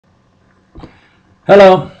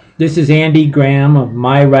Hello, this is Andy Graham of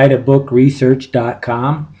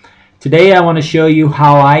mywriteabookresearch.com. Today I want to show you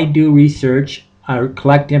how I do research or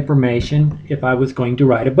collect information if I was going to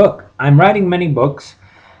write a book. I'm writing many books,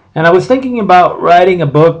 and I was thinking about writing a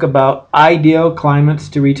book about ideal climates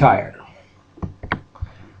to retire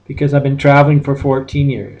because I've been traveling for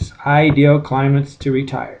 14 years. Ideal climates to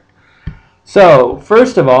retire. So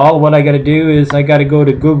first of all, what I got to do is I got to go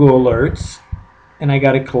to Google Alerts and I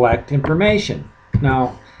got to collect information.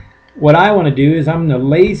 Now, what I want to do is I'm the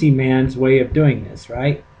lazy man's way of doing this,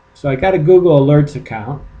 right? So I got a Google Alerts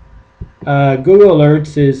account. Google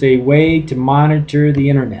Alerts is a way to monitor the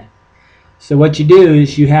internet. So what you do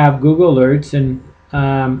is you have Google Alerts, and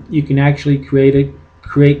you can actually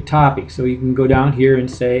create topics. So you can go down here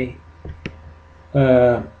and say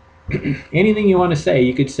anything you want to say.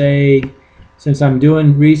 You could say, since I'm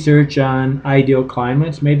doing research on ideal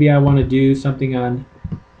climates, maybe I want to do something on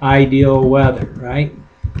ideal weather, right?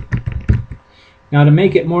 Now to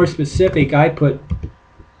make it more specific, I put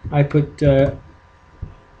what do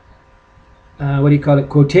you call it,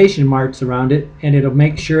 quotation marks around it, and it'll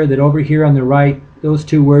make sure that over here on the right those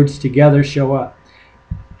two words together show up.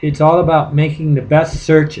 It's all about making the best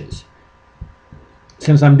searches.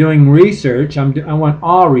 Since I'm doing research, I want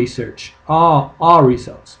all research, all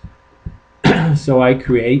results. So I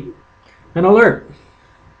create an alert.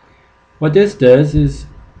 What this does is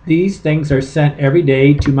these things are sent every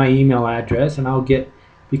day to my email address, and I'll get,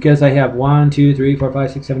 because I have 1, 2, 3, 4,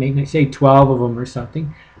 5, 6, 7, 8, say 12 of them or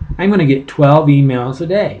something, I'm going to get 12 emails a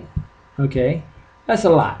day. Okay, that's a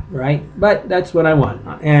lot, right? But that's what I want.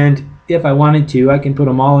 And if I wanted to, I can put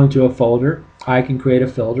them all into a folder. I can create a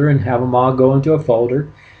filter and have them all go into a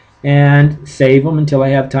folder and save them until I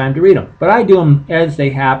have time to read them. But I do them as they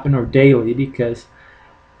happen or daily because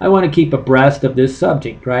I want to keep abreast of this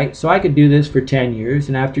subject, right? So I could do this for 10 years,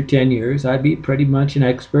 and after 10 years, I'd be pretty much an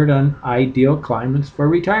expert on ideal climates for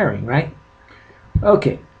retiring, right?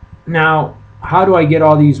 Okay, now, how do I get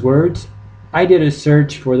all these words? I did a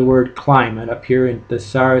search for the word climate up here in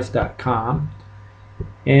thesaurus.com,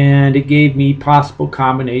 and it gave me possible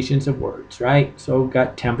combinations of words, right? So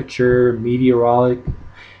got temperature,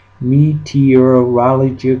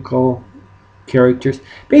 meteorological characters.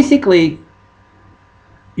 Basically,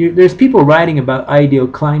 there's people writing about ideal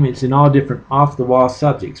climates in all different off-the-wall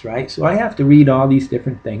subjects, right? So I have to read all these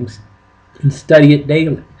different things and study it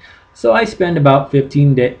daily. So I spend about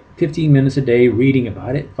 15 minutes a day reading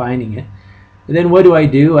about it, finding it. And then what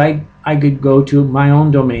do? I could go to my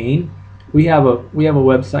own domain. We have a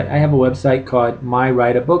website. I have a website called My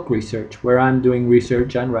Write a Book Research, where I'm doing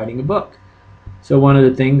research on writing a book. So one of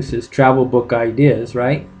the things is travel book ideas,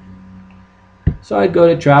 right? So I'd go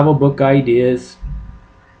to travel book ideas.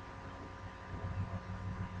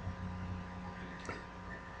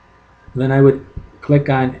 Then I would click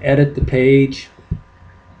on edit the page,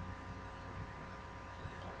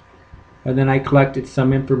 and then I collected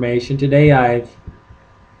some information. Today I've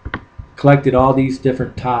collected all these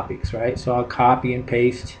different topics, right? So I'll copy and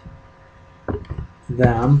paste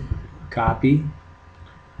them. Copy.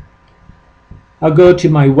 I'll go to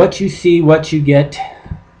my what you see, what you get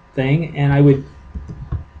thing, and I would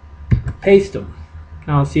paste them.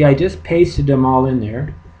 Now see, I just pasted them all in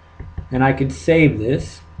there, and I could save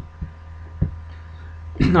this.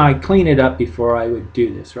 I clean it up before I would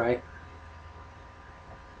do this, right?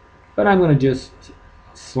 But I'm going to just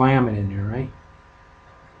slam it in there, right?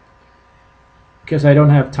 Because I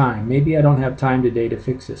don't have time. Maybe I don't have time today to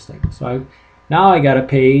fix this thing. So now I got a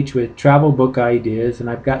page with travel book ideas, and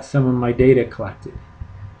I've got some of my data collected.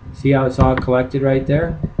 See how it's all collected right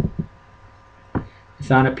there?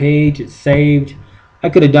 It's on a page, it's saved. I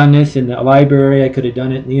could have done this in the library, I could have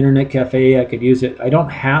done it in the internet cafe, I could use it. I don't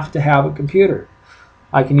have to have a computer.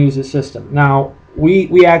 I can use a system. Now,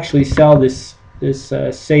 we actually sell this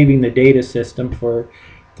saving the data system for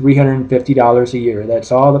 $350 a year.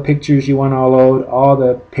 That's all the pictures you want to load, all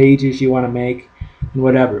the pages you want to make, and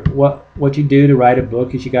whatever. What you do to write a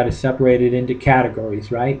book is you got to separate it into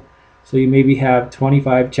categories, right? So you maybe have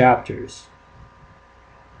 25 chapters.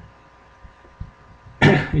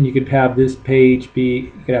 And you could have this page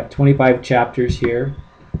be, you could have 25 chapters here.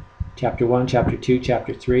 Chapter 1, Chapter 2,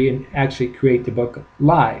 Chapter 3, and actually create the book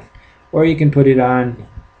live. Or you can put it on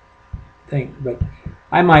thing. But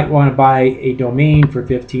I might want to buy a domain for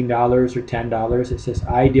 $15 or $10. It says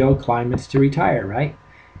Ideal Climates to Retire, right?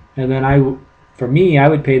 And then for me, I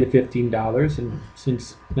would pay the $15, and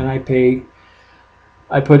since then I put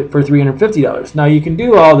it for $350. Now you can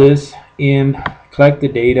do all this in collect the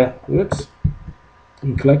data. Whoops.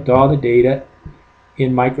 And collect all the data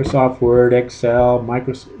in Microsoft Word, Excel,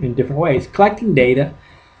 in different ways. Collecting data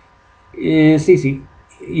It's easy.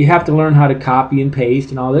 You have to learn how to copy and paste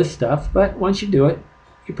and all this stuff, but once you do it,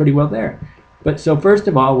 you're pretty well there. But so first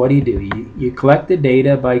of all, what do? You collect the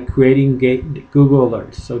data by creating Google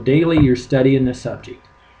Alerts. So daily you're studying the subject.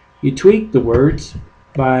 You tweak the words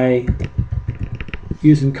by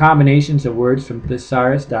using combinations of words from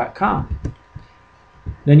thesaurus.com.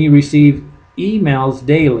 Then you receive emails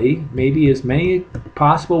daily, maybe as many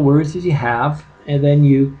possible words as you have, and then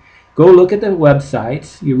you go look at the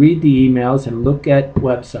websites, you read the emails and look at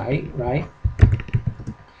website, right?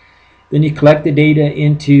 Then you collect the data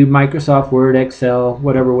into Microsoft Word, Excel,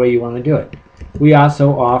 whatever way you want to do it. We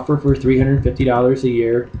also offer for $350 a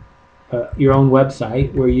year your own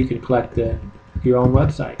website where you can collect your own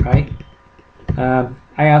website, right?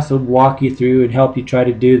 I also walk you through and help you try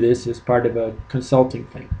to do this as part of a consulting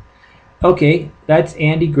thing. Okay, that's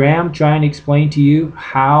Andy Graham trying to explain to you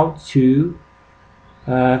how to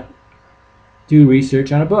do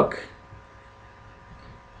research on a book.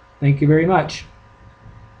 Thank you very much.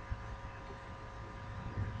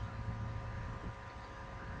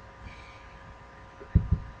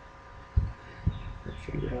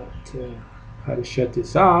 Figure out how to shut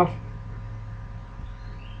this off.